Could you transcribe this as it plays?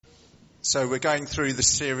So we're going through the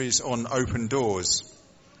series on open doors.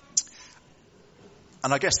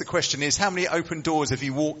 And I guess the question is, how many open doors have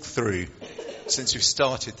you walked through since you've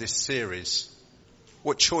started this series?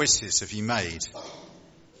 What choices have you made?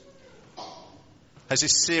 Has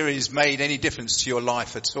this series made any difference to your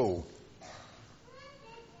life at all?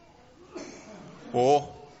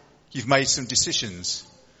 Or you've made some decisions,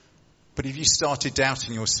 but have you started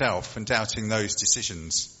doubting yourself and doubting those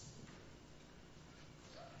decisions?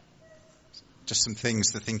 Just some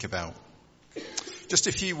things to think about. Just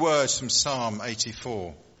a few words from Psalm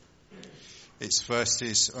 84. I'm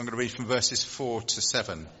going to read from verses 4 to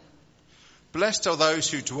 7. Blessed are those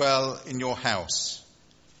who dwell in your house.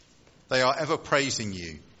 They are ever praising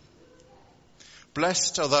you.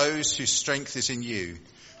 Blessed are those whose strength is in you,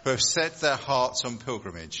 who have set their hearts on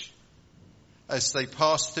pilgrimage. As they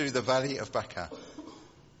pass through the valley of Baca,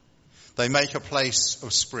 they make a place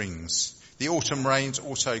of springs. The autumn rains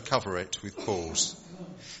also cover it with pools.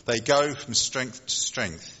 They go from strength to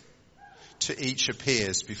strength. To each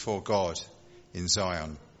appears before God in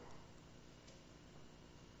Zion.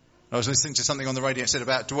 I was listening to something on the radio that said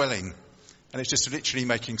about dwelling, and it's just literally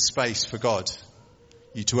making space for God.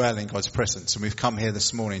 You dwell in God's presence, and we've come here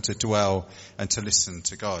this morning to dwell and to listen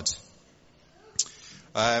to God.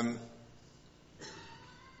 But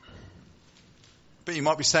you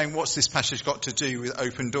might be saying, what's this passage got to do with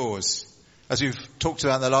open doors? As we've talked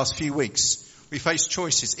about in the last few weeks, we face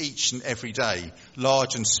choices each and every day,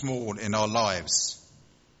 large and small in our lives.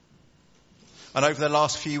 And over the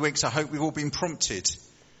last few weeks, I hope we've all been prompted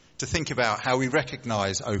to think about how we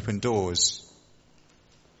recognise open doors.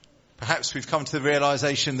 Perhaps we've come to the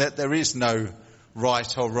realisation that there is no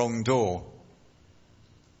right or wrong door.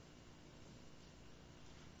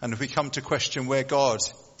 And if we come to question where God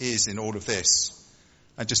is in all of this,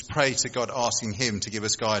 and just pray to God, asking him to give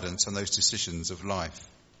us guidance on those decisions of life.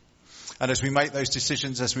 And as we make those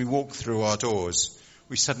decisions, as we walk through our doors,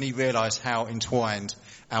 we suddenly realise how entwined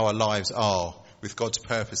our lives are with God's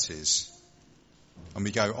purposes. And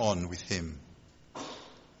we go on with him.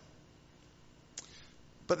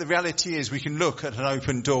 But the reality is we can look at an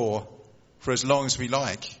open door for as long as we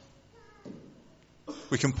like.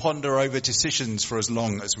 We can ponder over decisions for as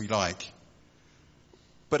long as we like.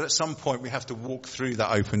 But at some point we have to walk through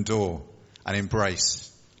that open door and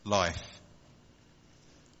embrace life.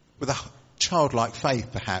 With a childlike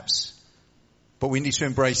faith perhaps, but we need to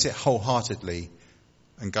embrace it wholeheartedly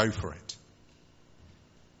and go for it.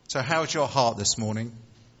 So how's your heart this morning?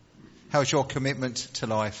 How's your commitment to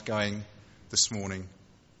life going this morning?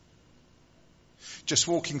 Just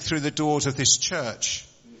walking through the doors of this church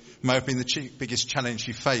may have been the biggest challenge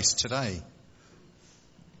you faced today.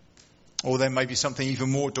 Or there may be something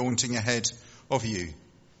even more daunting ahead of you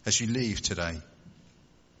as you leave today.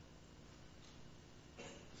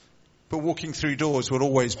 But walking through doors will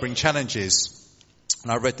always bring challenges.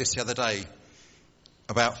 And I read this the other day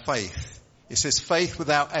about faith. It says faith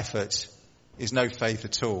without effort is no faith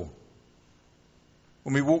at all.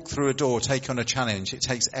 When we walk through a door, take on a challenge, it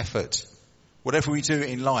takes effort. Whatever we do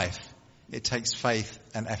in life, it takes faith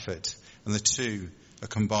and effort. And the two are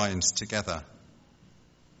combined together.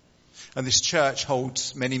 And this church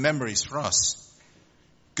holds many memories for us,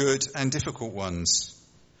 good and difficult ones.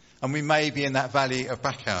 And we may be in that valley of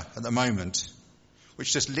Baca at the moment,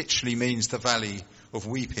 which just literally means the valley of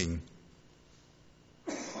weeping,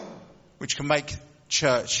 which can make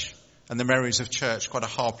church and the memories of church quite a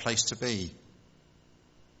hard place to be.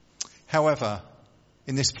 However,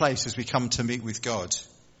 in this place, as we come to meet with God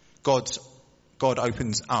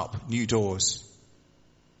opens up new doors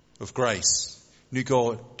of grace. New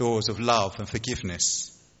doors of love and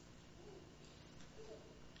forgiveness.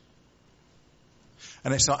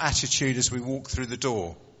 And it's our attitude as we walk through the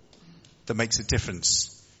door that makes a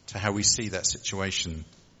difference to how we see that situation.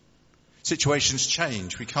 Situations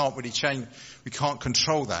change. We can't really change. We can't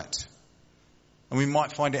control that. And we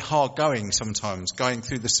might find it hard going sometimes, going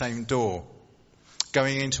through the same door,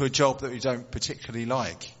 going into a job that we don't particularly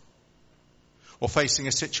like, or facing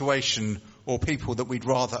a situation or people that we'd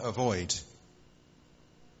rather avoid.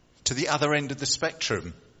 To the other end of the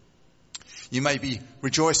spectrum, you may be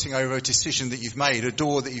rejoicing over a decision that you've made, a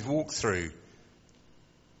door that you've walked through.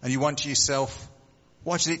 And you wonder to yourself,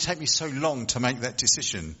 why did it take me so long to make that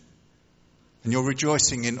decision? And you're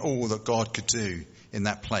rejoicing in all that God could do in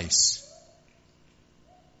that place.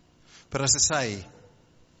 But as I say,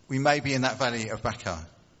 we may be in that valley of Baca,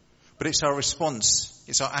 but it's our response,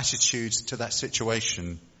 it's our attitude to that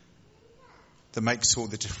situation that makes all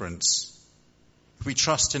the difference. If we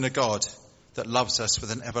trust in a God that loves us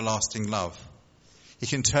with an everlasting love, he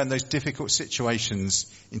can turn those difficult situations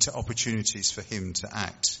into opportunities for him to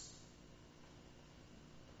act.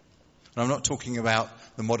 And I'm not talking about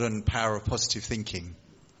the modern power of positive thinking,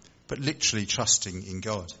 but literally trusting in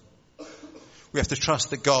God. We have to trust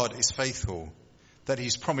that God is faithful, that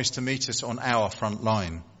he's promised to meet us on our front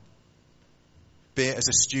line. Be it as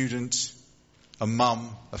a student, a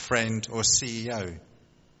mum, a friend, or a CEO.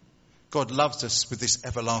 God loves us with this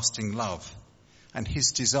everlasting love, and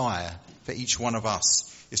his desire for each one of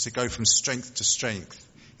us is to go from strength to strength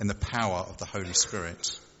in the power of the Holy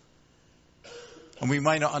Spirit. And we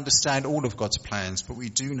may not understand all of God's plans, but we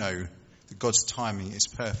do know that God's timing is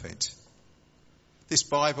perfect. This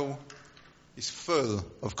Bible is full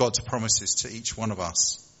of God's promises to each one of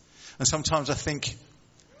us. And sometimes I think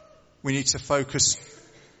we need to focus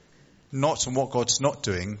not on what God's not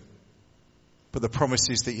doing, but the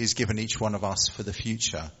promises that he's given each one of us for the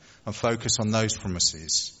future, and focus on those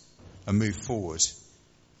promises and move forward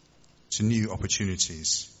to new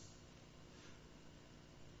opportunities.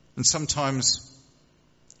 And sometimes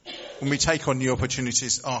when we take on new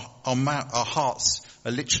opportunities, our hearts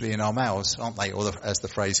are literally in our mouths, aren't they? Or as the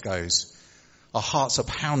phrase goes, our hearts are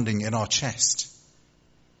pounding in our chest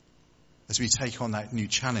as we take on that new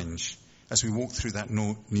challenge, as we walk through that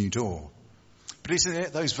new door. But isn't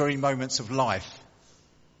it those very moments of life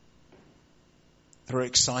that are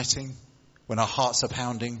exciting, when our hearts are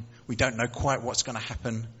pounding, we don't know quite what's going to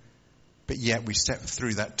happen, but yet we step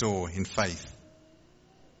through that door in faith?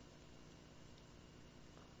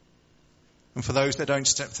 And for those that don't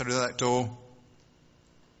step through that door,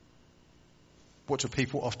 what do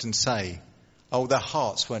people often say? Oh, their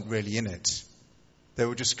hearts weren't really in it. They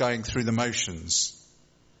were just going through the motions.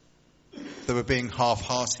 They were being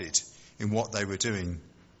half-hearted in what they were doing.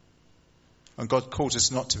 And God calls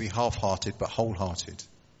us not to be half-hearted, but wholehearted.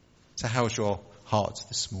 So how's your heart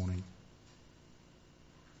this morning?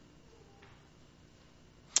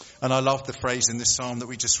 And I love the phrase in this psalm that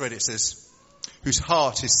we just read. It says, whose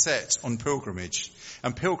heart is set on pilgrimage.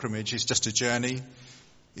 And pilgrimage is just a journey.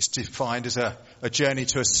 It's defined as a journey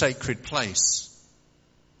to a sacred place.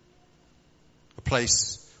 A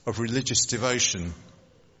place of religious devotion.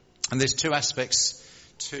 And there's two aspects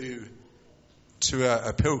to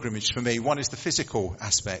a pilgrimage for me. One is the physical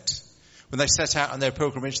aspect. When they set out on their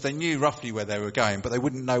pilgrimage, they knew roughly where they were going, but they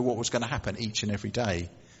wouldn't know what was going to happen each and every day.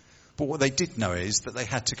 But what they did know is that they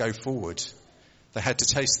had to go forward. They had to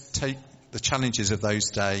take the challenges of those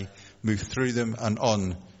days, move through them and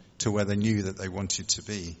on to where they knew that they wanted to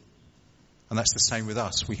be. And that's the same with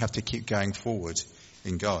us. We have to keep going forward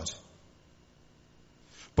in God.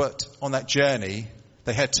 But on that journey,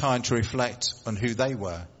 they had time to reflect on who they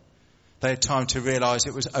were. They had time to realise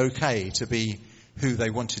it was okay to be who they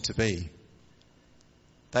wanted to be.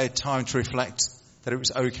 They had time to reflect that it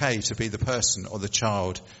was okay to be the person or the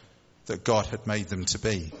child that God had made them to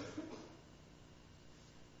be.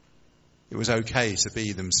 It was okay to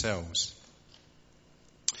be themselves.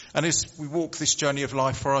 And as we walk this journey of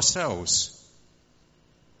life for ourselves,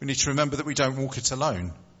 we need to remember that we don't walk it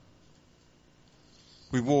alone.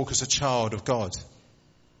 We walk as a child of God.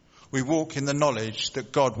 We walk in the knowledge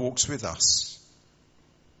that God walks with us.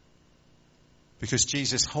 Because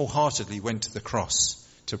Jesus wholeheartedly went to the cross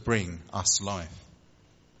to bring us life.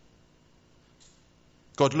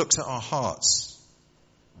 God looks at our hearts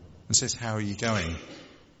and says, how are you going?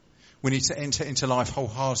 We need to enter into life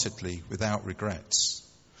wholeheartedly without regrets.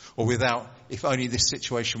 Or without, if only this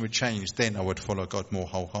situation would change, then I would follow God more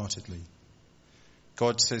wholeheartedly.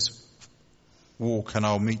 God says, walk and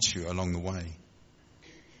I'll meet you along the way.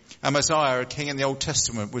 Amaziah, a king in the Old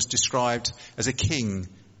Testament, was described as a king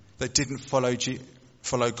that didn't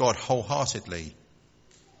follow God wholeheartedly.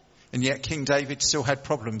 And yet King David still had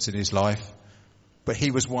problems in his life, but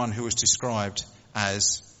he was one who was described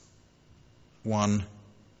as one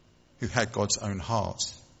who had God's own heart.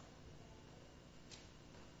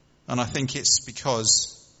 And I think it's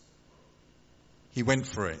because he went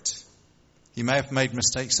for it. He may have made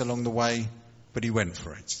mistakes along the way, but he went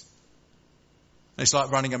for it. It's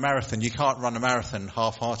like running a marathon. You can't run a marathon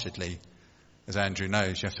half-heartedly, as Andrew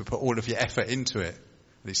knows. You have to put all of your effort into it.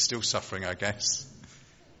 And he's still suffering, I guess.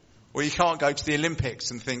 Or you can't go to the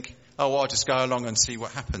Olympics and think, oh, well, I'll just go along and see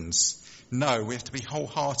what happens. No, we have to be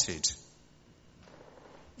wholehearted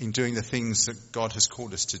in doing the things that God has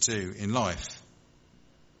called us to do in life.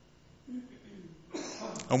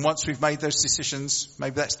 And once we've made those decisions,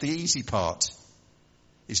 maybe that's the easy part,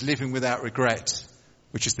 is living without regret,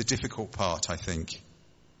 which is the difficult part, I think.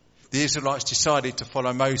 The Israelites decided to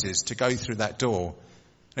follow Moses to go through that door.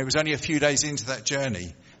 And it was only a few days into that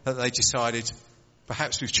journey that they decided,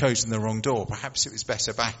 perhaps we've chosen the wrong door. Perhaps it was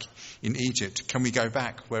better back in Egypt. Can we go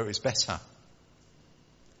back where it was better?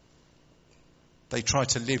 They tried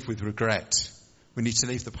to live with regret, We need to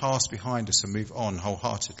leave the past behind us and move on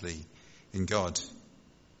wholeheartedly in God.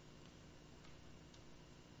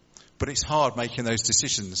 But it's hard making those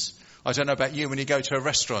decisions. I don't know about you, when you go to a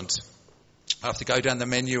restaurant, I have to go down the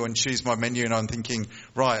menu and choose my menu, and I'm thinking,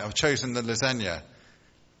 right, I've chosen the lasagna.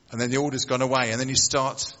 And then the order's gone away, and then you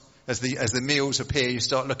start, as the meals appear, you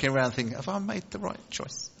start looking around thinking, have I made the right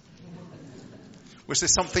choice? Was there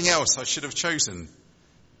something else I should have chosen?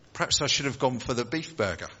 Perhaps I should have gone for the beef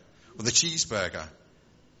burger or the cheeseburger.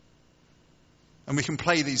 And we can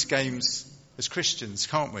play these games as Christians,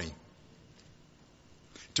 can't we?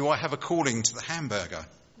 Do I have a calling to the hamburger?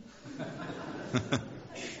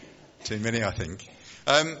 Too many, I think.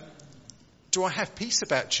 Do I have peace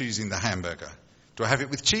about choosing the hamburger? Do I have it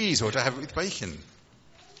with cheese or do I have it with bacon?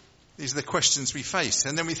 These are the questions we face.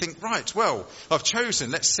 And then we think, right, well, I've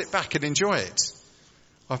chosen. Let's sit back and enjoy it.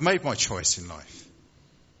 I've made my choice in life.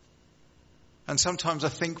 And sometimes I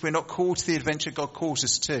think we're not called to the adventure God calls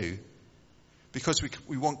us to because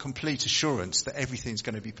we want complete assurance that everything's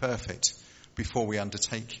going to be perfect before we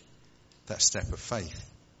undertake that step of faith.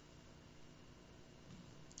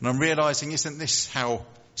 And I'm realising, isn't this how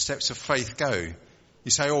steps of faith go?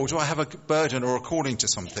 You say, oh, do I have a burden or a calling to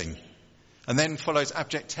something? And then follows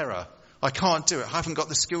abject terror. I can't do it. I haven't got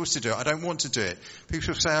the skills to do it. I don't want to do it.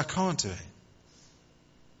 People say, I can't do it.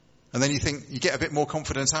 And then you think, you get a bit more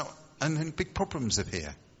confidence out, and then big problems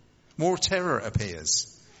appear. More terror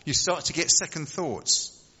appears. You start to get second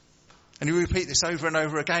thoughts. And you repeat this over and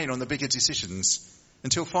over again on the bigger decisions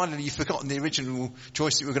until finally you've forgotten the original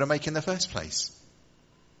choice that you were going to make in the first place.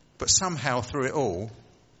 But somehow through it all,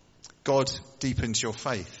 God deepens your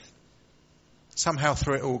faith. Somehow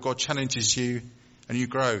through it all, God challenges you and you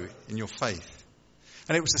grow in your faith.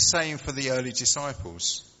 And it was the same for the early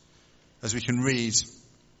disciples, as we can read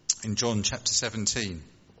in John chapter 17.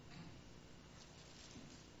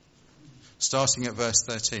 Starting at verse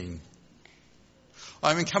 13.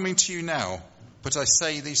 I am coming to you now, but I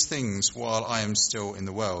say these things while I am still in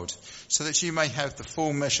the world, so that you may have the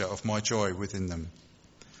full measure of my joy within them.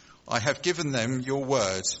 I have given them your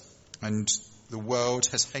word, and the world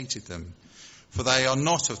has hated them, for they are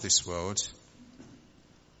not of this world,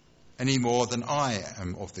 any more than I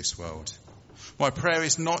am of this world. My prayer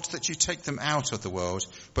is not that you take them out of the world,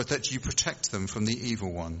 but that you protect them from the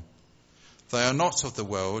evil one. They are not of the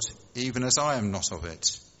world, even as I am not of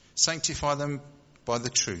it. Sanctify them by the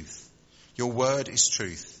truth. Your word is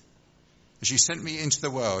truth. As you sent me into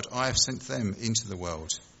the world, I have sent them into the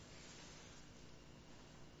world.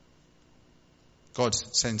 God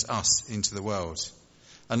sends us into the world.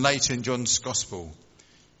 And later in John's Gospel,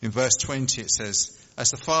 in verse 20, it says,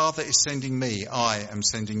 as the Father is sending me, I am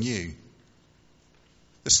sending you.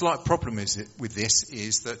 The slight problem with this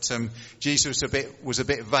is that Jesus was a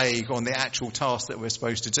bit vague on the actual task that we're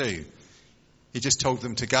supposed to do. He just told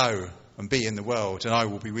them to go and be in the world, and I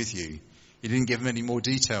will be with you. He didn't give them any more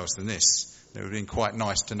details than this. It would have been quite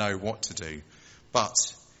nice to know what to do. But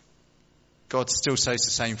God still says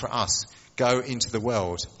the same for us. Go into the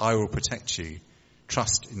world. I will protect you.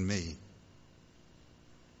 Trust in me.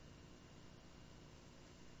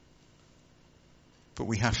 But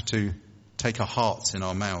we have to take our hearts in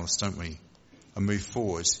our mouths, don't we? And move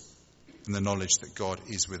forward in the knowledge that God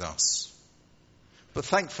is with us. But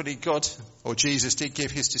thankfully Jesus did give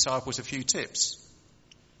his disciples a few tips.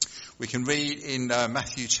 We can read in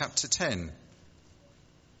Matthew chapter 10,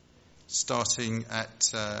 starting at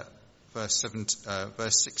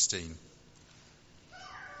verse 16.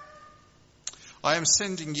 I am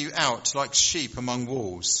sending you out like sheep among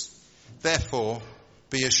wolves. Therefore,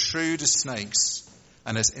 be as shrewd as snakes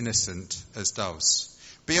and as innocent as doves.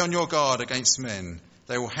 Be on your guard against men.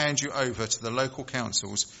 They will hand you over to the local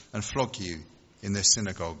councils and flog you in their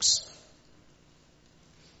synagogues.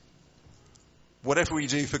 Whatever we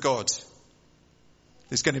do for God,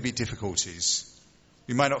 there's going to be difficulties.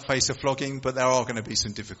 We may not face a flogging, but there are going to be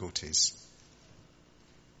some difficulties.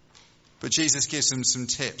 But Jesus gives them some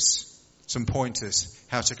tips, some pointers,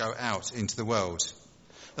 how to go out into the world.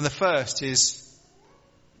 And the first is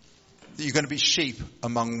that you're going to be sheep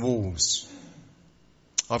among wolves.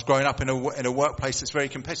 I've grown up in a workplace that's very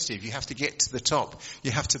competitive. You have to get to the top.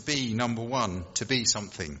 You have to be number one, to be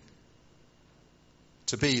something.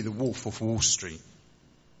 To be the Wolf of Wall Street.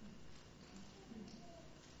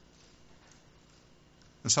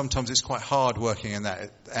 And sometimes it's quite hard working in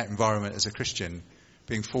that environment as a Christian,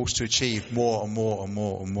 being forced to achieve more and more and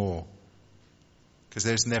more and more. Because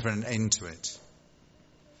there's never an end to it.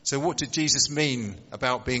 So what did Jesus mean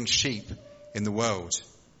about being sheep in the world?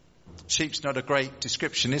 Sheep's not a great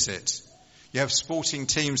description, is it? You have sporting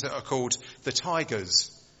teams that are called the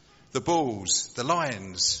Tigers, the Bulls, the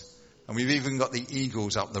Lions, And we've even got the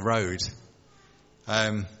Eagles up the road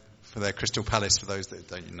for their Crystal Palace, for those that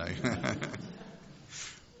don't know.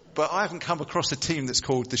 But I haven't come across a team that's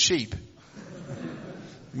called the Sheep.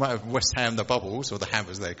 You might have West Ham the Bubbles, or the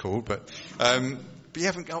Hammers they're called, but you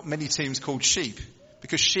haven't got many teams called Sheep,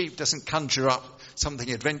 because sheep doesn't conjure up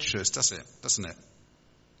something adventurous, doesn't it?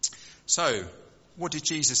 So, what did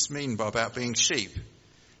Jesus mean about being sheep?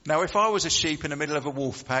 Now, if I was a sheep in the middle of a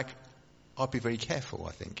wolf pack, I'd be very careful,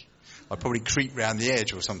 I think. I'd probably creep round the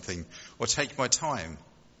edge or something, or take my time.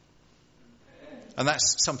 And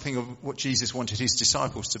that's something of what Jesus wanted his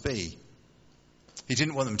disciples to be. He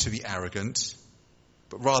didn't want them to be arrogant,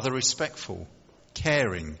 but rather respectful,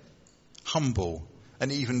 caring, humble,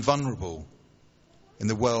 and even vulnerable in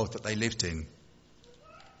the world that they lived in.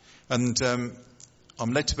 And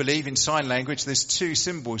I'm led to believe in sign language there's two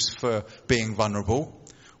symbols for being vulnerable.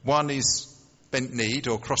 One is bent kneed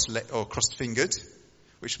or crossed fingered,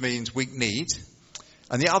 which means weak kneed.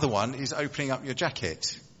 And the other one is opening up your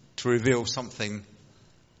jacket to reveal something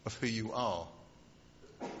of who you are.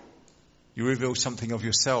 You reveal something of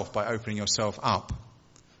yourself by opening yourself up.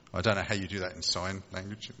 I don't know how you do that in sign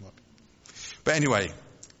language. It might be. But anyway,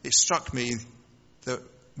 it struck me that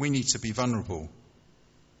we need to be vulnerable.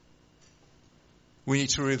 We need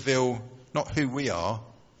to reveal not who we are,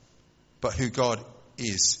 but who God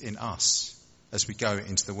is in us as we go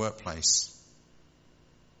into the workplace.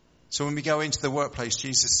 So when we go into the workplace,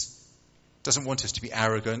 Jesus doesn't want us to be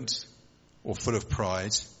arrogant or full of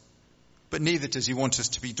pride, but neither does he want us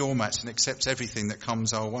to be doormats and accept everything that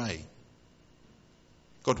comes our way.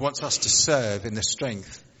 God wants us to serve in the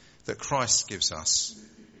strength that Christ gives us.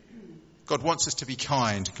 God wants us to be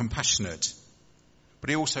kind, compassionate, but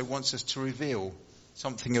he also wants us to reveal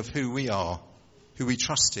something of who we are, who we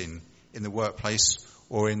trust in the workplace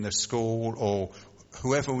or in the school or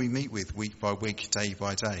whoever we meet with week by week, day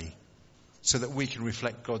by day, so that we can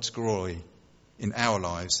reflect God's glory in our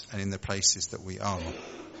lives and in the places that we are.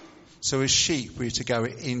 So as sheep, we're to go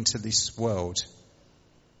into this world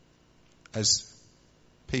as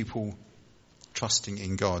people trusting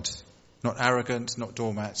in God, not arrogant, not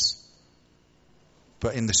doormats,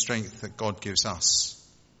 but in the strength that God gives us.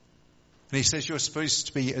 And he says you're supposed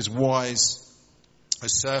to be as wise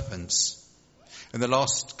as serpents. And the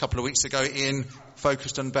last couple of weeks ago, Ian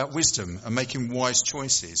focused on about wisdom and making wise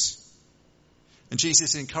choices. And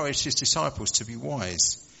Jesus encouraged his disciples to be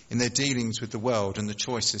wise in their dealings with the world and the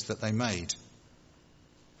choices that they made.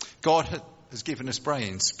 God has given us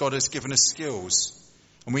brains. God has given us skills.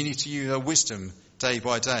 And we need to use our wisdom day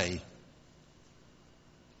by day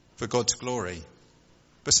for God's glory.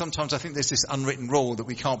 But sometimes I think there's this unwritten rule that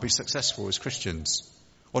we can't be successful as Christians,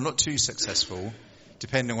 or not too successful,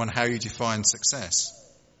 depending on how you define success.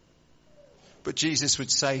 But Jesus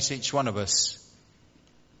would say to each one of us,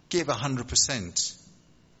 give 100%.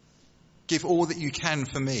 Give all that you can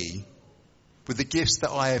for me with the gifts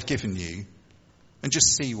that I have given you, and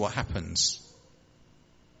just see what happens.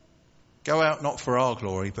 Go out not for our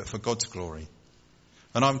glory, but for God's glory.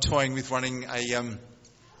 And I'm toying with running a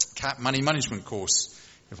CAP money management course,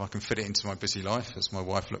 if I can fit it into my busy life, as my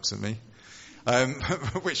wife looks at me,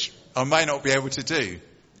 which I may not be able to do.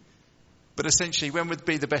 But essentially, when would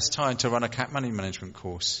be the best time to run a CAP money management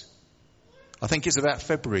course? I think it's about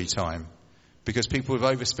February time, because people have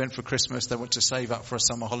overspent for Christmas, they want to save up for a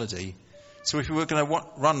summer holiday. So if we were going to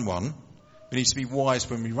run one, we need to be wise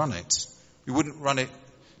when we run it. We wouldn't run it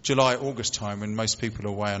July, August time when most people are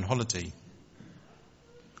away on holiday.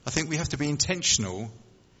 I think we have to be intentional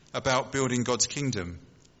about building God's kingdom.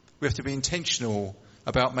 We have to be intentional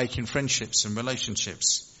about making friendships and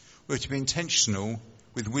relationships. We have to be intentional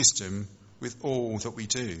with wisdom with all that we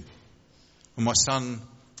do. And my son,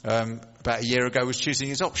 about a year ago, was choosing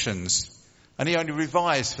his options. And he only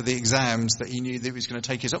revised for the exams that he knew that he was going to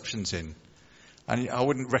take his options in. And I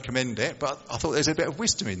wouldn't recommend it, but I thought there's a bit of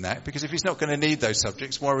wisdom in that, because if he's not going to need those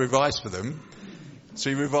subjects, why revise for them? So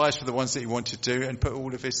he revised for the ones that he wanted to and put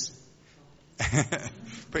all of his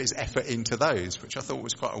put his effort into those, which I thought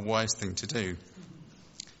was quite a wise thing to do.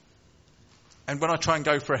 And when I try and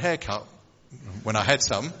go for a haircut, when I had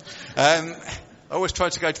some, I always try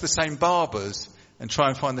to go to the same barbers and try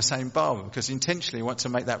and find the same barber, because intentionally I want to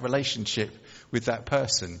make that relationship with that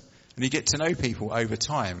person. And you get to know people over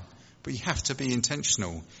time, but you have to be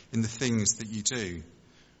intentional in the things that you do.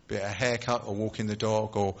 Be it a haircut or walking the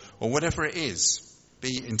dog or whatever it is,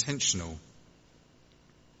 be intentional.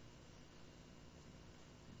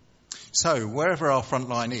 So, wherever our front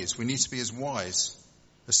line is, we need to be as wise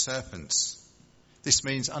as serpents. This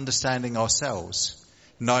means understanding ourselves,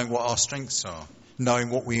 knowing what our strengths are, knowing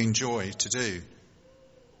what we enjoy to do.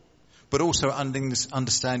 but also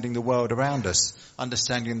understanding the world around us,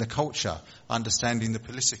 understanding the culture, understanding the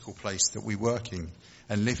political place that we work in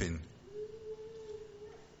and live in,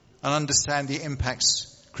 and understand the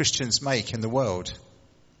impacts Christians make in the world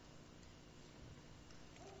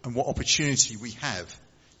and what opportunity we have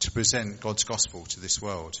to present God's gospel to this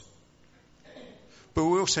world. But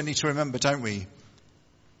we also need to remember, don't we,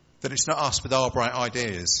 that it's not us with our bright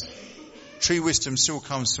ideas. True wisdom still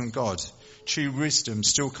comes from God. True wisdom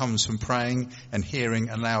still comes from praying and hearing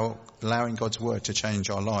and allowing God's word to change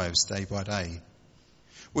our lives day by day.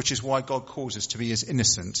 Which is why God calls us to be as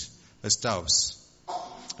innocent as doves.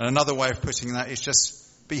 And another way of putting that is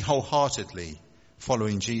just be wholeheartedly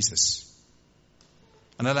following Jesus.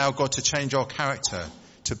 And allow God to change our character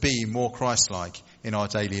to be more Christ-like in our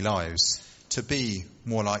daily lives. To be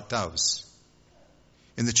more like doves.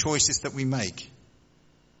 In the choices that we make,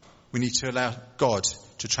 we need to allow God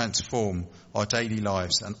to transform our daily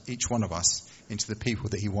lives and each one of us into the people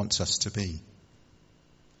that he wants us to be.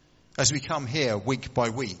 As we come here week by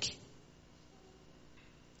week,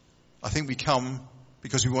 I think we come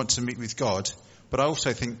because we want to meet with God, but I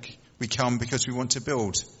also think we come because we want to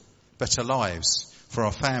build better lives for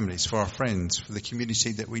our families, for our friends, for the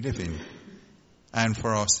community that we live in, and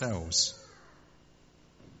for ourselves.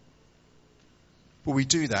 But we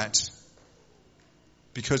do that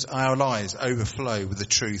because our lives overflow with the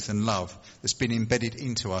truth and love that's been embedded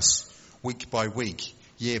into us week by week,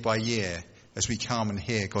 year by year, as we come and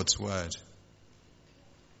hear God's word.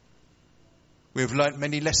 We have learnt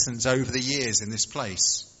many lessons over the years in this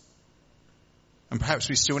place. And perhaps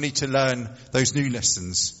we still need to learn those new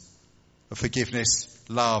lessons of forgiveness,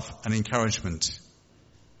 love and encouragement.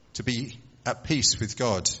 To be at peace with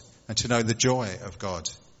God and to know the joy of God.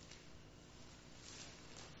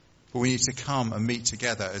 But we need to come and meet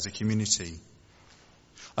together as a community.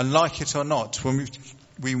 And like it or not, when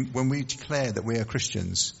we declare that we are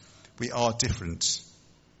Christians, we are different.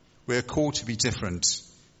 We are called to be different.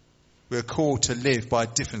 We are called to live by a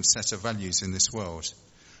different set of values in this world.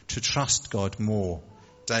 To trust God more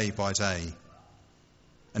day by day.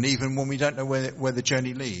 And even when we don't know where the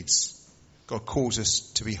journey leads, God calls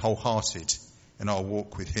us to be wholehearted in our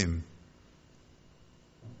walk with him.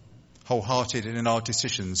 Wholehearted in our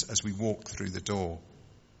decisions as we walk through the door.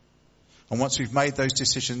 And once we've made those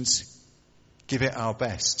decisions, give it our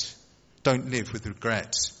best. Don't live with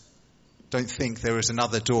regret. Don't think there is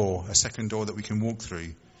another door, a second door that we can walk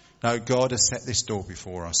through. No, God has set this door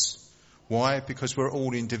before us. Why? Because we're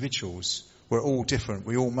all individuals. We're all different.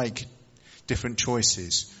 We all make different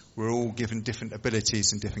choices. We're all given different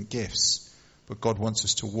abilities and different gifts. But God wants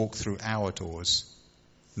us to walk through our doors,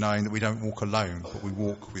 knowing that we don't walk alone, but we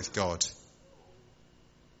walk with God.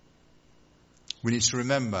 We need to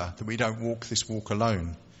remember that we don't walk this walk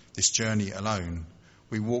alone, this journey alone.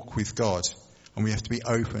 We walk with God, and we have to be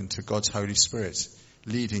open to God's Holy Spirit,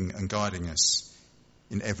 leading and guiding us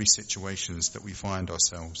in every situations that we find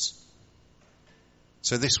ourselves.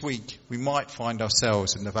 So this week, we might find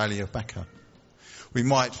ourselves in the Valley of Baca. We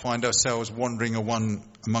might find ourselves wandering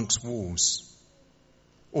amongst walls,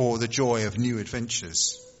 or the joy of new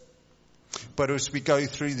adventures. But as we go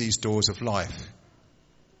through these doors of life,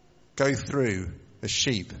 go through as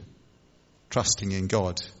sheep, trusting in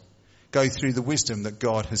God. Go through the wisdom that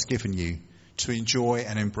God has given you to enjoy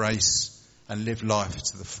and embrace and live life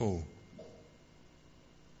to the full.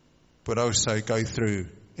 But also go through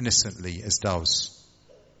innocently as doves,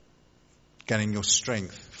 gaining your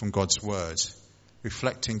strength from God's word,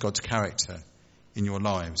 reflecting God's character in your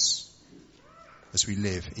lives as we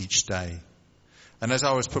live each day. And as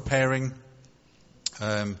I was preparing,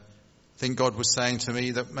 I think God was saying to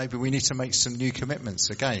me that maybe we need to make some new commitments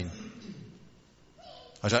again.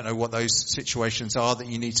 I don't know what those situations are that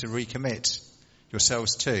you need to recommit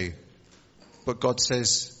yourselves to. But God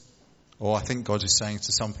says, or I think God is saying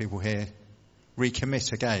to some people here,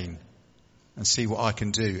 recommit again and see what I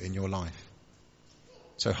can do in your life.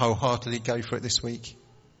 So wholeheartedly go for it this week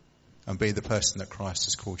and be the person that Christ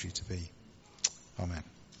has called you to be. Amen.